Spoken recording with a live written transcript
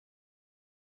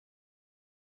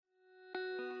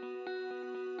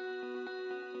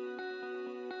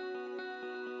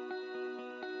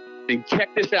And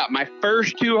check this out. My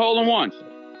first 2 hole-in-ones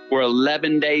were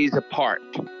 11 days apart.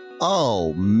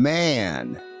 Oh,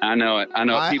 man. I know it.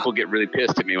 People get really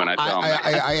pissed at me when I tell them.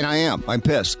 And I am. I'm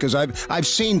pissed because I've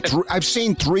seen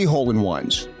 3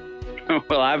 hole-in-ones.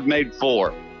 Well, I've made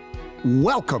 4.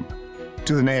 Welcome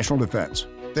to the National Defense.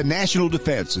 The National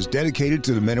Defense is dedicated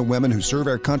to the men and women who serve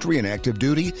our country in active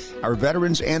duty, our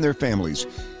veterans and their families.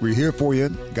 We're here for you.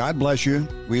 God bless you.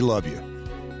 We love you.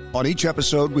 On each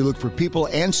episode, we look for people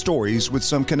and stories with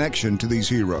some connection to these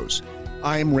heroes.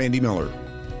 I'm Randy Miller.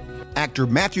 Actor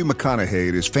Matthew McConaughey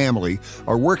and his family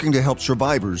are working to help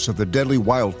survivors of the deadly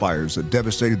wildfires that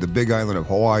devastated the Big Island of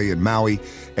Hawaii and Maui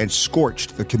and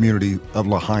scorched the community of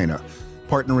Lahaina.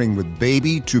 Partnering with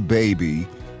Baby to Baby,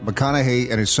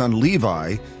 McConaughey and his son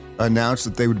Levi announced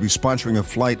that they would be sponsoring a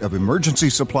flight of emergency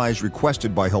supplies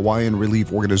requested by Hawaiian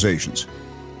relief organizations.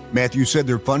 Matthew said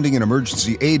they're funding an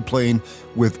emergency aid plane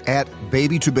with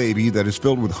Baby to Baby that is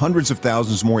filled with hundreds of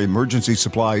thousands more emergency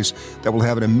supplies that will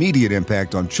have an immediate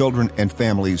impact on children and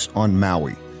families on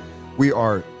Maui. We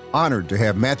are honored to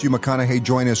have Matthew McConaughey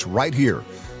join us right here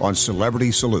on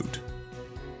Celebrity Salute.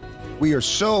 We are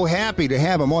so happy to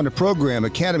have him on the program,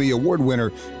 Academy Award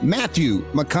winner Matthew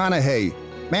McConaughey.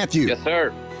 Matthew. Yes,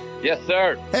 sir. Yes,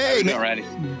 sir. Hey, man. Ready?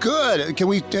 Good. Can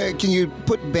you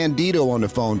put Bandito on the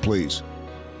phone, please?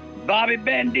 Bobby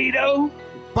Bandito.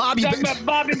 Bobby. Talking about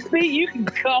Bobby B. You can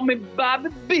call me Bobby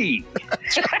B.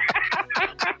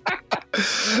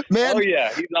 Man, oh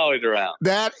yeah, he's always around.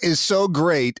 That is so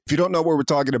great. If you don't know what we're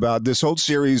talking about, this whole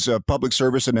series of public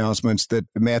service announcements that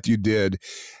Matthew did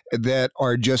that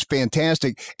are just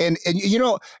fantastic. And you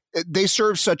know, they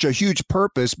serve such a huge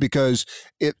purpose because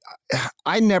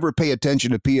I never pay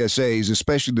attention to PSAs,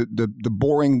 especially the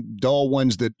boring, dull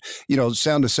ones that, you know,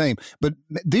 sound the same. But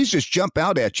these just jump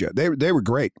out at you. They were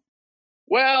great.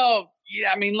 Well,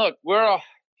 yeah, I mean, look,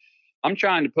 I'm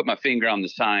trying to put my finger on the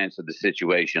science of the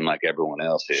situation like everyone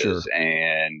else is. Sure.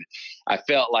 And I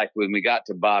felt like when we got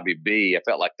to Bobby B, I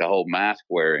felt like the whole mask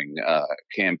wearing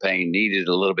campaign needed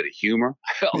a little bit of humor.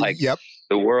 I felt like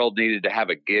the world needed to have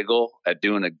a giggle at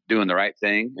doing the right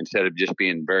thing instead of just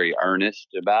being very earnest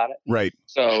about it. Right.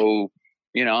 So,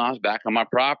 you know, I was back on my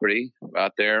property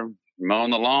out there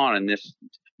mowing the lawn, and this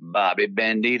Bobby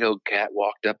Bandito cat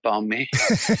walked up on me.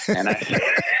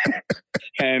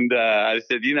 And I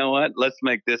said, you know what? Let's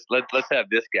make this. Let's have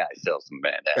this guy sell some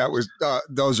bandanas.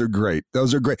 Those are great.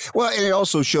 Those are great. Well, and it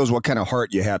also shows what kind of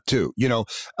heart you have too. You know,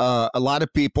 a lot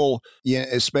of people,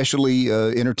 especially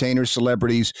entertainers,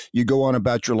 celebrities, you go on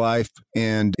about your life,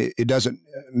 and it doesn't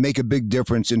make a big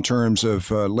difference in terms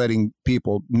of letting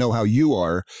people know how you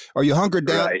are. Are you hunkered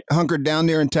down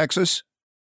there in Texas?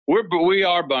 We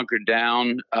are bunkered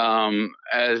down.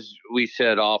 As we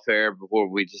said off air before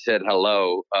we just said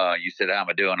hello, you said, how am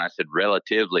I doing? I said,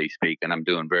 relatively speaking, I'm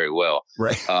doing very well.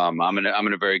 Right. I'm in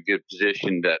a very good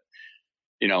position that,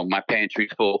 you know, my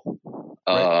pantry's full.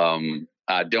 Right.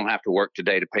 I don't have to work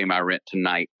today to pay my rent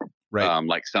tonight. Right.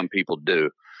 Like some people do.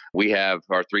 We have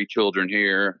our 3 children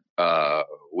here.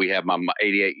 We have my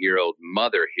 88-year-old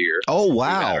mother here. Oh,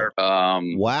 wow.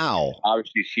 Wow.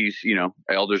 Obviously, she's, you know,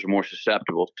 elders are more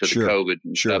susceptible to the COVID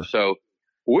and stuff. So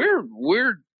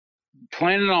we're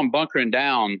planning on bunkering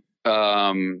down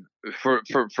for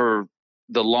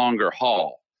the longer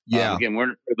haul. Yeah. Again, we're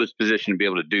in a privileged position to be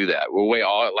able to do that.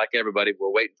 Like everybody,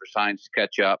 we're waiting for science to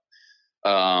catch up.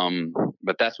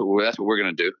 But that's what we're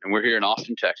going to do, and we're here in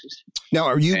Austin, Texas. Now,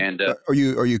 are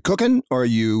you cooking, or are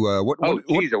you what?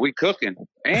 Are we cooking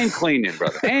and cleaning,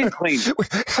 brother, and cleaning?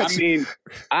 I mean,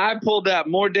 I pulled out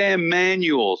more damn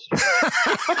manuals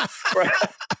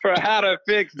for how to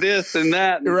fix this and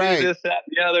that, and do this, that,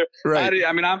 and the other. Right.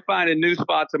 I'm finding new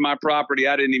spots in my property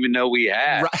I didn't even know we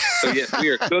had. Right. So yes, we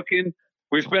are cooking.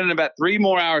 We're spending about 3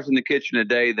 more hours in the kitchen a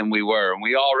day than we were, and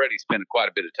we already spend quite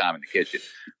a bit of time in the kitchen.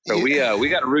 So we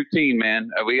got a routine, man.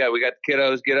 We got the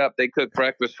kiddos get up, they cook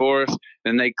breakfast for us,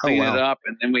 then they clean it up,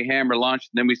 and then we hammer lunch,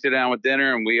 and then we sit down with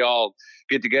dinner, and we all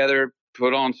get together,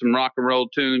 put on some rock and roll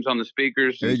tunes on the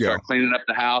speakers, and start cleaning up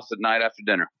the house at night after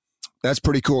dinner. That's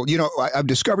pretty cool. You know, I've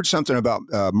discovered something about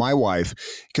my wife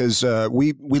because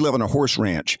we live on a horse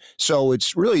ranch. So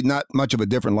it's really not much of a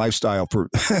different lifestyle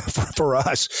for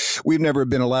us. We've never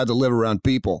been allowed to live around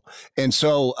people. And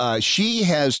so she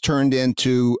has turned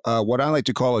into what I like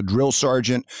to call a drill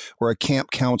sergeant or a camp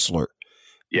counselor.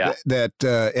 Yeah. That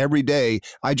every day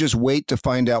I just wait to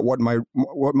find out what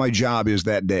my job is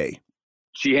that day.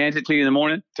 She hands it to you in the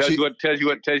morning. Tells you, gives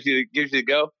you the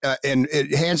go. And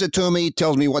it hands it to me.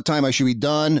 Tells me what time I should be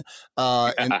done.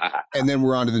 And then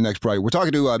we're on to the next project. We're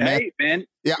talking to Matt. Hey, man.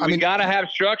 Yeah, we got to have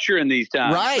structure in these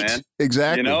times, right? Man.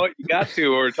 Exactly. You got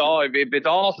to, or if it's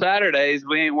all Saturdays,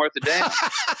 we ain't worth a damn.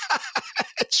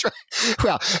 That's right.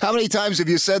 Well, how many times have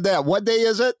you said that? What day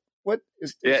is it? What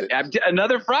is it?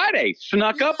 Another Friday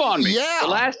snuck up on me. Yeah. The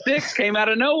last 6 came out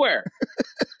of nowhere.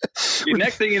 The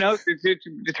next thing you know,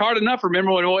 it's hard enough to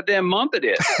remember what damn month it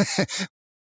is.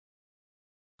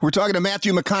 We're talking to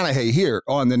Matthew McConaughey here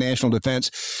on the National Defense.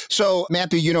 So,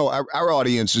 Matthew, our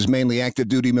audience is mainly active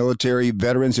duty military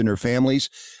veterans and their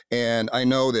families. And I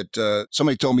know that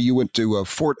somebody told me you went to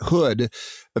Fort Hood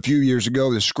a few years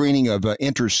ago, the screening of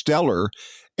Interstellar.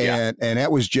 And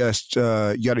that was just,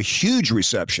 you got a huge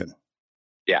reception.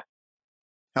 Yeah.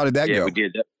 How did that go? Yeah, we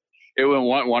did. It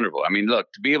went wonderful. I mean,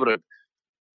 look, to be able to,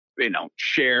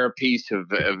 share a piece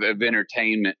of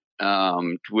entertainment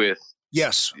with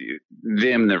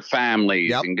them, their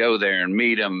families, and go there and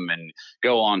meet them and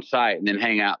go on site and then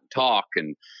hang out and talk.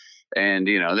 And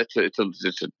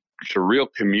it's a real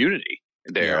community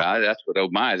there. Yeah. That's what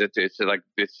my is.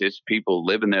 It's people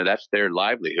living there. That's their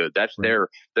livelihood. That's their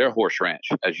horse ranch,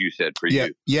 as you said, for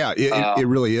you. Yeah, it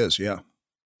really is. Yeah.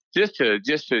 Just to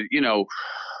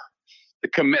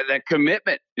that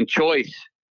commitment and choice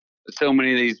that so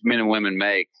many of these men and women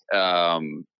make it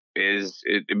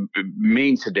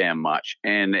means so damn much,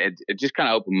 and it just kind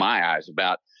of opened my eyes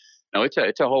about. It's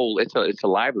a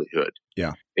livelihood.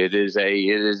 Yeah, it is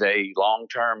a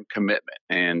long-term commitment,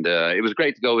 and it was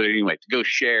great to go there anyway, to go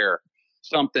share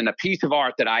something, a piece of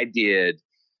art that I did,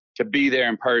 to be there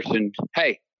in person.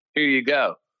 Hey, here you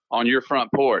go. On your front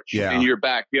porch, in your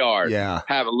backyard. Yeah.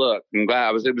 Have a look. I'm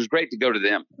glad it was great to go to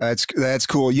them. That's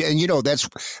cool. Yeah. And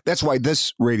that's why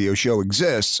this radio show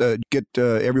exists. Get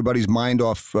everybody's mind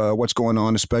off what's going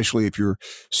on, especially if you're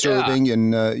serving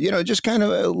and, just kind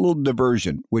of a little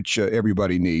diversion, which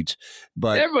everybody needs.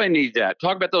 But everybody needs that.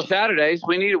 Talk about those Saturdays.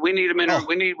 We need them in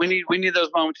we need those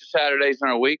moments of Saturdays in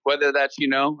our week, whether that's,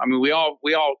 we all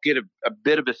get a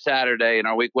bit of a Saturday in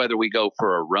our week, whether we go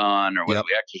for a run or whether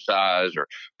we exercise or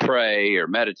pray or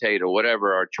meditate or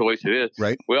whatever our choice it is.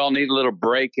 Right. We all need a little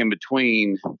break in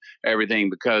between everything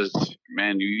because,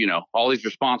 man, all these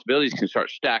responsibilities can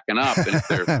start stacking up. And if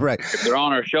they're, if they're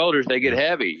on our shoulders, they get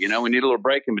heavy. We need a little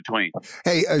break in between.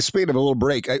 Hey, speaking of a little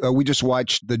break, we just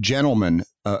watched The Gentleman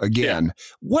again. Yeah.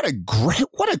 What a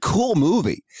cool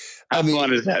movie. How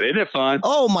fun is that? Isn't it fun?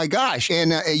 Oh, my gosh.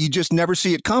 And you just never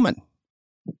see it coming.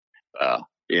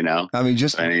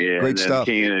 Just great stuff.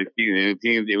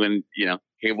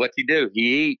 What's he do?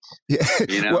 He eats.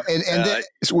 Yeah. Well,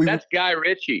 that's Guy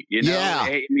Ritchie.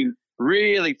 Yeah.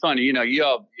 Really funny.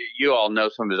 You all know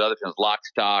some of his other films, Lock,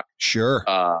 Stock. Sure.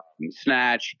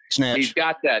 Snatch. He's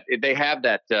got that. They have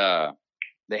that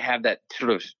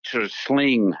sort of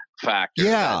sling factor.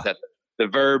 Yeah. The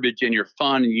verbiage, and you're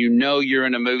fun, and you're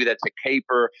in a movie that's a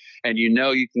caper, and you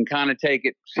can kind of take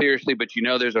it seriously, but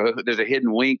there's a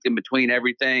hidden wink in between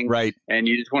everything, right? And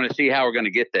you just want to see how we're going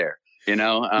to get there,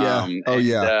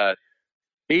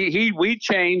 We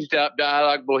changed up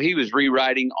dialogue. Well, he was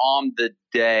rewriting on the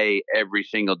day every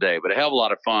single day, but a hell of a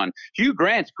lot of fun. Hugh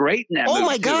Grant's great in that movie. Oh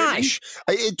my gosh!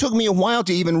 It took me a while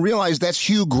to even realize that's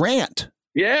Hugh Grant.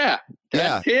 Yeah.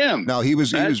 That's him. No, he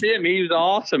was him. He was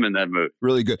awesome in that movie.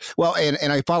 Really good. Well, and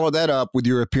I followed that up with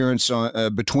your appearance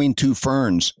on Between Two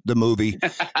Ferns, the movie,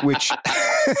 which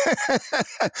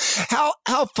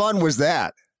how fun was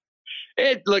that?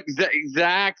 It looks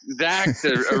Zach's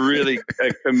a really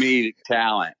comedic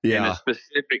talent, and a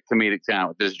specific comedic talent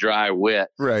with this dry wit.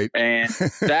 Right. And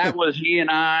that was he and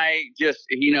I just,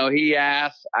 he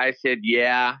asked, I said,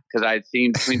 yeah, because I'd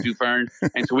seen Between Two Ferns.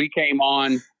 And so we came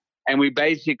on. And we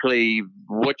basically,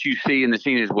 what you see in the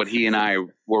scene is what he and I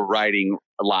were writing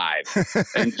live.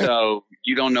 And so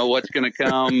you don't know what's going to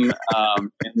come.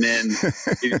 And then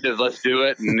he says, let's do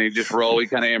it. And they just roll. We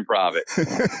kind of improv it.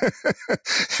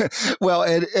 Well,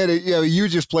 and you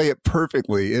just play it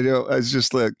perfectly. It's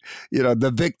just like,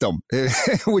 the victim,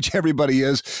 which everybody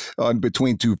is on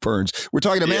Between Two Ferns. We're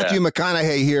talking to Matthew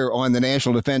McConaughey here on the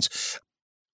National Defense.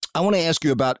 I want to ask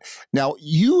you about, now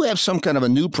you have some kind of a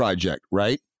new project,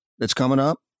 right? That's coming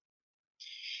up?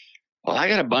 Well, I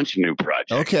got a bunch of new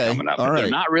projects coming up. All right. They're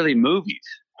not really movies.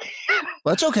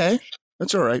 That's okay.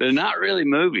 That's all right. They're not really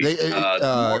movies.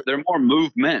 They're more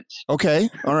movements.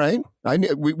 Okay. All right.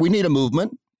 We need a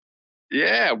movement.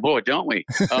 Yeah, boy, don't we?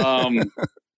 Now,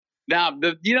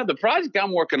 the project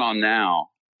I'm working on now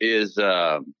is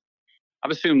I've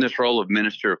assumed this role of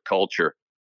Minister of Culture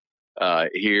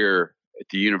here at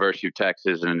the University of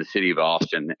Texas and in the city of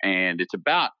Austin. And it's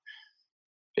about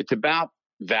it's about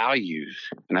values.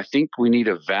 And I think we need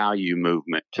a value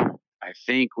movement. I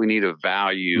think we need a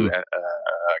value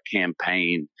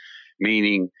campaign,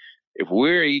 meaning if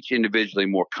we're each individually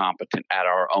more competent at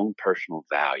our own personal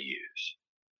values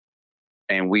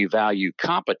and we value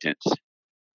competence,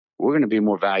 we're going to be a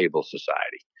more valuable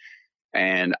society.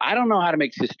 And I don't know how to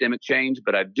make systemic change,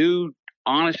 but I do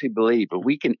honestly believe that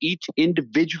we can each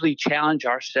individually challenge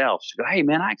ourselves to go, hey,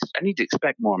 man, I need to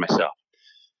expect more of myself.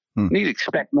 I need to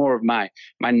expect more of my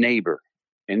neighbor.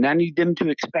 And I need them to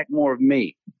expect more of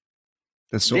me.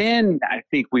 Then I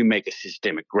think we make a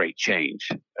systemic great change.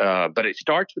 But it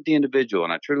starts with the individual,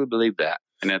 and I truly believe that.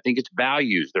 And I think it's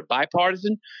values. They're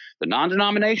bipartisan. They're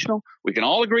non-denominational. We can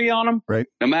all agree on them. Right.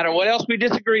 No matter what else we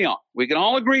disagree on. We can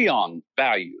all agree on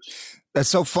values. That's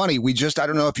so funny. I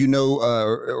don't know if you know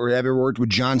or ever worked with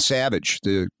John Savage,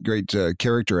 the great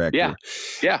character actor.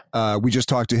 Yeah. We just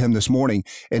talked to him this morning,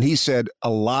 and he said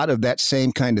a lot of that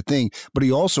same kind of thing. But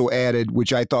he also added,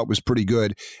 which I thought was pretty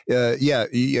good.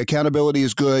 Accountability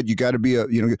is good. You got to be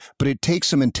but it takes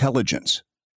some intelligence.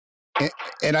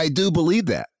 And I do believe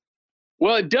that.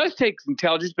 Well, it does take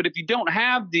intelligence, but if you don't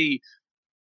have the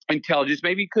intelligence,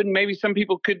 maybe some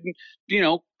people couldn't,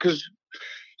 because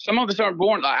some of us aren't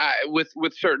born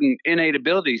with certain innate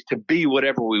abilities to be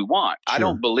whatever we want. Sure. I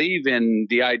don't believe in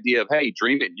the idea of, hey,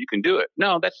 dream it, you can do it.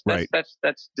 No, that's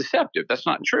deceptive. That's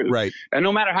not true. Right. And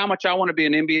no matter how much I want to be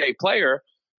an NBA player,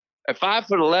 at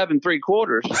 5'11",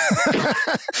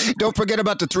 3/4. Don't forget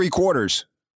about the 3/4.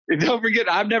 Don't forget,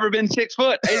 I've never been 6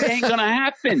 foot. It ain't going to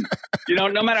happen, no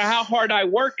matter how hard I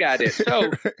work at it.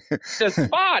 So the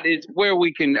spot is where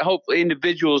we can hopefully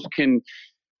individuals can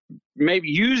maybe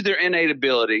use their innate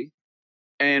ability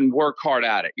and work hard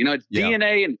at it. It's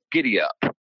DNA and giddy up.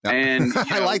 And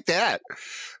I like that.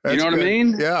 That's you know what I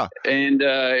mean? Yeah. And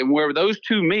where those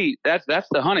two meet, that's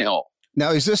the honey hole.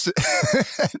 Now, is this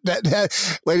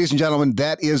that, ladies and gentlemen?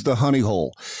 That is the honey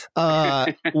hole.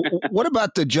 What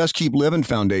about the Just Keep Living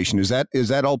Foundation? Is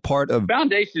that all part of?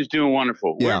 Foundation is doing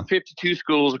wonderful. Yeah. We're in 52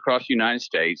 schools across the United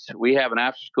States. We have an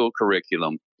after-school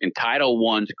curriculum in Title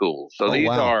I schools. So these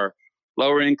are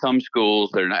lower income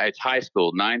schools. It's high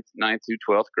school, 9th through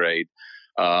 12th grade.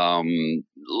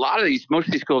 Most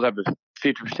of these schools have a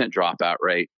 50% dropout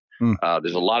rate.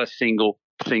 There's a lot of single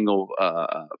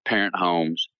parent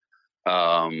homes.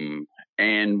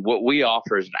 And what we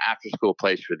offer is an after-school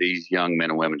place for these young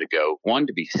men and women to go. One,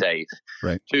 to be safe.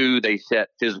 Right. Two, they set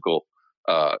physical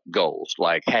goals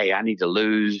like, hey, I need to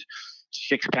lose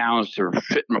 6 pounds to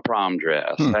fit my prom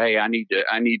dress. Hey, I need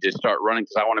to start running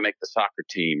because I want to make the soccer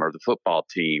team or the football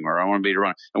team, or I want to be a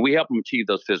runner. And we help them achieve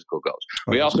those physical goals.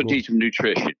 We also teach them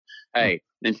nutrition. Hey,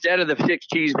 instead of the 6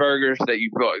 cheeseburgers that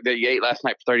you ate last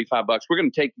night for $35, we're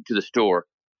going to take you to the store,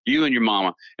 you and your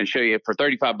mama, and show you for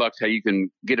 $35 how you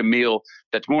can get a meal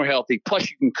that's more healthy. Plus,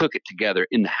 you can cook it together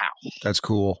in the house. That's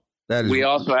cool. That is. We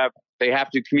also they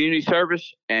have to community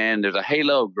service, and there's a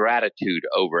halo of gratitude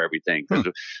over everything.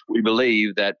 Because we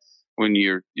believe that when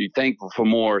you're thankful for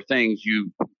more things,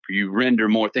 you render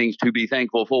more things to be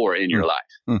thankful for in your life.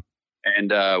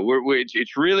 And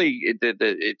it's really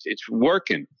it's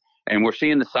working, and we're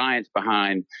seeing the science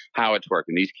behind how it's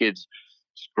working. These kids'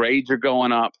 grades are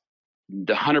going up.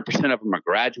 The 100% of them are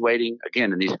graduating,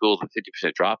 again, in these schools with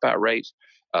 50% dropout rates.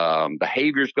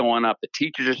 Behavior's going up. The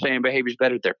teachers are saying behavior's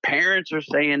better. Their parents are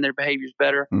saying their behavior's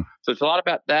better. So it's a lot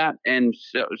about that and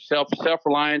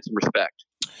self-reliance and respect.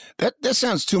 That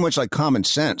sounds too much like common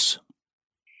sense.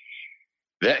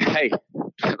 Hey,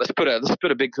 let's put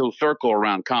a big cool circle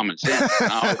around common sense.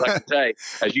 And I always like to say,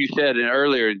 as you said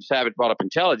earlier, Savage brought up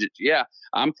intelligence. Yeah,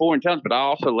 I'm for intelligence,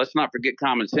 but let's not forget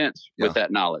common sense with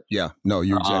that knowledge. Yeah, no,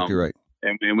 you're exactly right.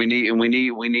 And we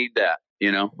need that.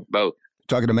 Both.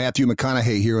 Talking to Matthew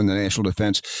McConaughey here in the National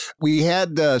Defense. We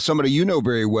had somebody you know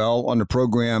very well on the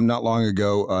program not long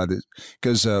ago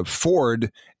because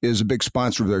Ford is a big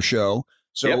sponsor of their show.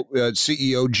 So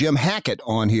CEO Jim Hackett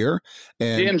on here.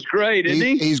 And Jim's great, isn't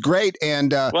he? He's great.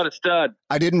 And what a stud.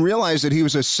 I didn't realize that he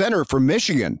was a center for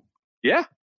Michigan. Yeah.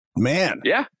 Man.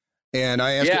 Yeah. And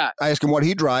I asked him what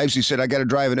he drives. He said, I got to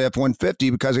drive an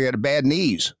F-150 because I got bad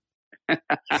knees.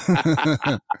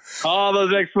 All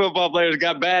those ex-football players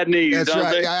got bad knees. That's don't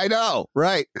right. They? I know.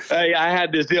 Right. Hey, I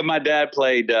had this deal. My dad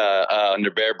played under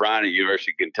Bear Bryant at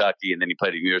University of Kentucky, and then he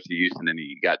played at University of Houston, and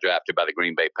he got drafted by the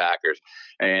Green Bay Packers.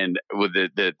 And with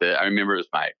I remember it was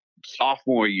my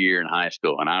sophomore year in high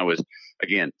school, and I was,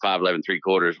 again, 5'11",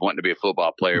 3/4, wanting to be a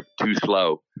football player, too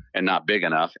slow and not big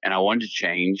enough. And I wanted to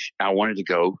change. I wanted to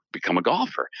go become a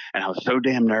golfer. And I was so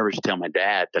damn nervous to tell my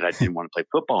dad that I didn't want to play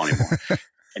football anymore.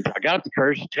 And so I got up the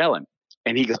courage to tell him.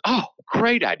 And he goes, oh,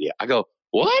 great idea. I go,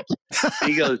 what?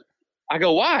 And he goes, I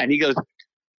go, why? And he goes,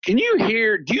 do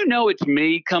you know it's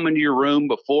me coming to your room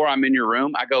before I'm in your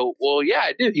room? I go, well, yeah,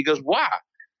 I do. He goes, why?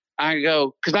 I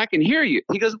go, because I can hear you.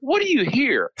 He goes, what do you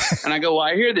hear? And I go, well,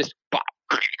 I hear this pop.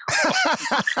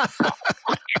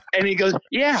 And he goes,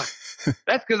 yeah,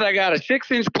 that's because I got a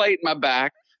 6-inch plate in my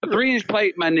back, a 3-inch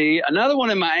plate in my knee, another one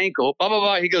in my ankle, blah, blah,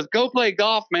 blah. He goes, go play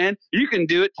golf, man. You can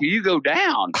do it till you go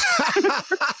down.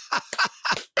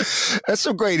 That's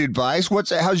some great advice.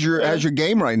 How's your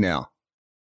game right now?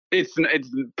 It's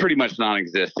pretty much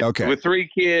non-existent. Okay. With 3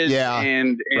 kids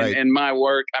and my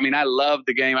work. I mean, I love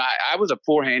the game. I was a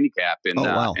 4 handicap in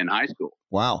high school.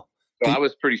 Wow. So I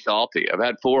was pretty salty. I've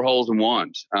had 4 holes in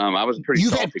ones. I was pretty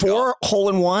You've salty. You've had 4 hole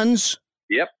in ones?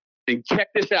 Yep. And check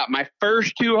this out. My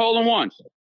first 2 hole in ones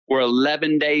were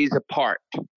 11 days apart.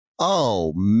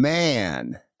 Oh,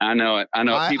 man. I know it.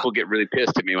 People get really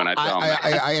pissed at me when I tell them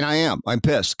that. I'm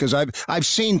pissed because I've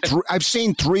seen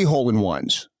 3 hole in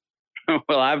ones.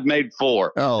 Well, I've made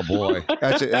 4. Oh boy,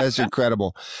 that's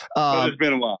incredible. It's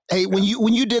been a while. Hey, when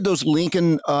you did those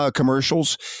Lincoln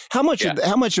commercials, how much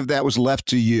of that was left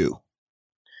to you?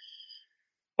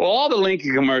 Well, all the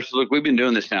Lincoln commercials. Look, we've been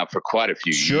doing this now for quite a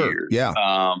few years. Yeah.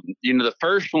 The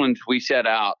first ones we set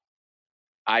out,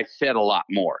 I said a lot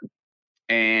more,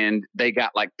 and they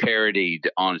got like parodied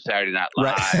on Saturday Night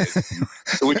Live, right.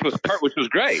 which was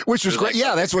great. Which was great.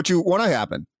 Yeah, that's what you want to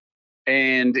happen.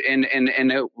 And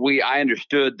I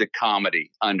understood the comedy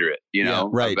under it,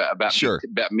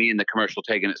 about me and the commercial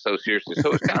taking it so seriously.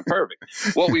 So it's kind of perfect.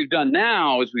 What we've done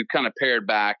now is we've kind of pared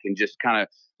back and just kind of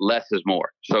less is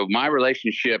more. So my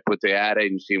relationship with the ad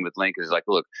agency and with Lincoln is like,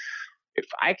 look, if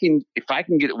I can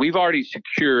get, we've already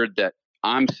secured that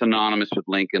I'm synonymous with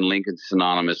Lincoln. Lincoln's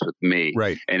synonymous with me.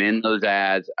 Right. And in those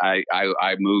ads, I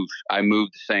move the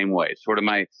same way.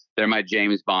 They're my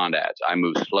James Bond ads. I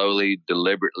move slowly,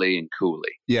 deliberately, and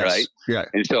coolly. Yes. Right. Yeah.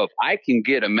 And so if I can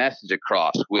get a message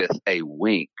across with a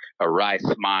wink, a wry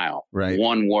smile,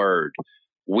 one word,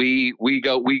 we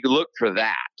look for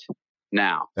that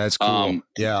now. That's cool.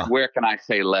 Where can I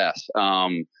say less?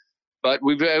 But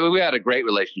we've had a great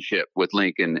relationship with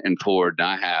Lincoln and Ford, and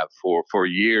I have for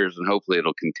years, and hopefully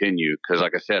it'll continue. Because,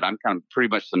 like I said, I'm kind of pretty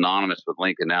much synonymous with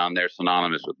Lincoln now, and they're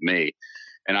synonymous with me.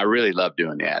 And I really love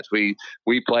doing the ads. We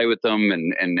play with them,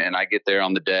 and I get there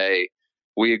on the day.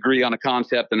 We agree on a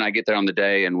concept, and I get there on the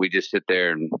day, and we just sit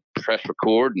there and press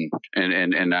record,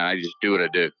 and I just do what I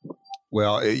do.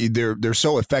 Well, they're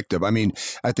so effective. I mean,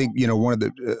 I think, one of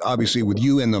the, obviously with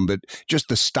you in them, but just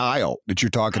the style that you're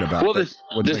talking about. Well,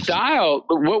 the style,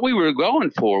 what we were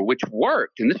going for, which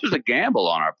worked, and this was a gamble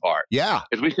on our part. Yeah.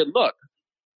 Is we said, look,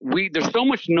 there's so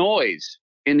much noise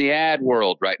in the ad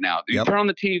world right now. You turn on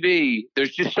the TV,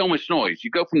 there's just so much noise.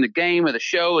 You go from the game or the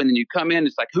show, and then you come in,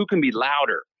 it's like, who can be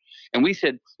louder? And we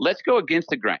said, let's go against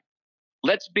the grain.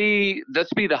 Let's be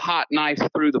the hot knife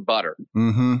through the butter.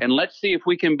 Mm-hmm. And let's see if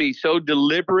we can be so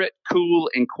deliberate, cool,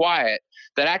 and quiet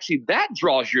that actually that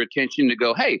draws your attention to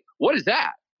go, hey, what is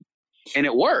that? And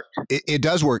it worked. It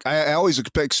does work. I always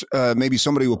expect maybe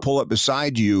somebody will pull up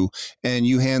beside you and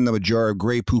you hand them a jar of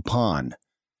Grey Poupon.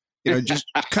 Just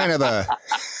kind of a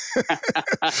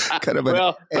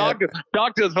well, talk to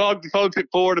the folks at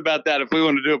Ford about that if we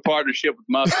want to do a partnership with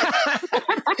mustard.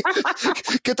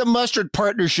 Get the mustard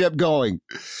partnership going.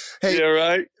 Hey, yeah,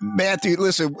 right. Matthew,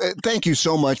 listen, thank you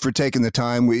so much for taking the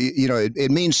time. It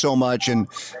means so much. And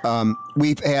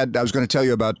we've had, I was going to tell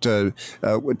you about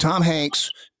Tom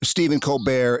Hanks, Stephen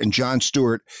Colbert, and Jon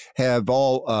Stewart have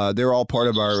they're all part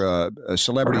of our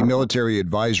Celebrity Military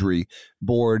Advisory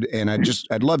Board. And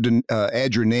I'd love to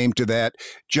add your name to that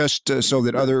just so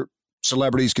that other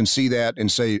celebrities can see that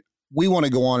and say, we want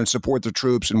to go on and support the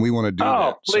troops, and we want to do that.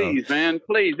 Oh, please, man,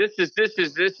 please! This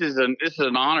is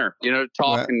an honor, to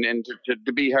talk and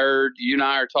to be heard. You and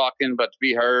I are talking, but to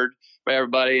be heard by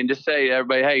everybody, and just say to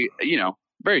everybody, hey,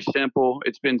 very simple.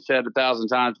 It's been said 1,000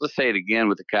 times. Let's say it again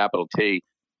with a capital T.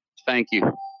 Thank you.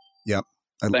 Yep.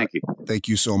 Thank you. Thank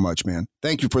you so much, man.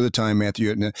 Thank you for the time,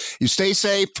 Matthew. And you stay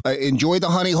safe. Enjoy the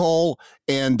honey hole,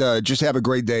 and just have a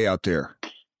great day out there.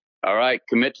 All right.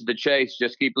 Commit to the chase.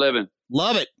 Just keep living.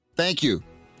 Love it. Thank you.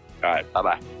 All right.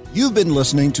 Bye-bye. You've been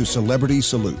listening to Celebrity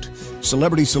Salute.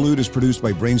 Celebrity Salute is produced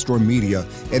by Brainstorm Media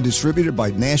and distributed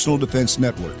by National Defense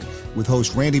Network, with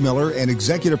host Randy Miller and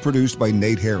executive produced by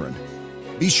Nate Herron.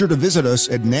 Be sure to visit us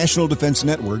at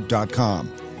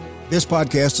nationaldefensenetwork.com. This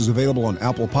podcast is available on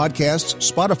Apple Podcasts,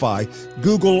 Spotify,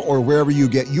 Google, or wherever you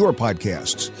get your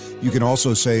podcasts. You can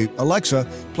also say, Alexa,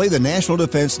 play the National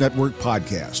Defense Network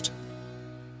podcast.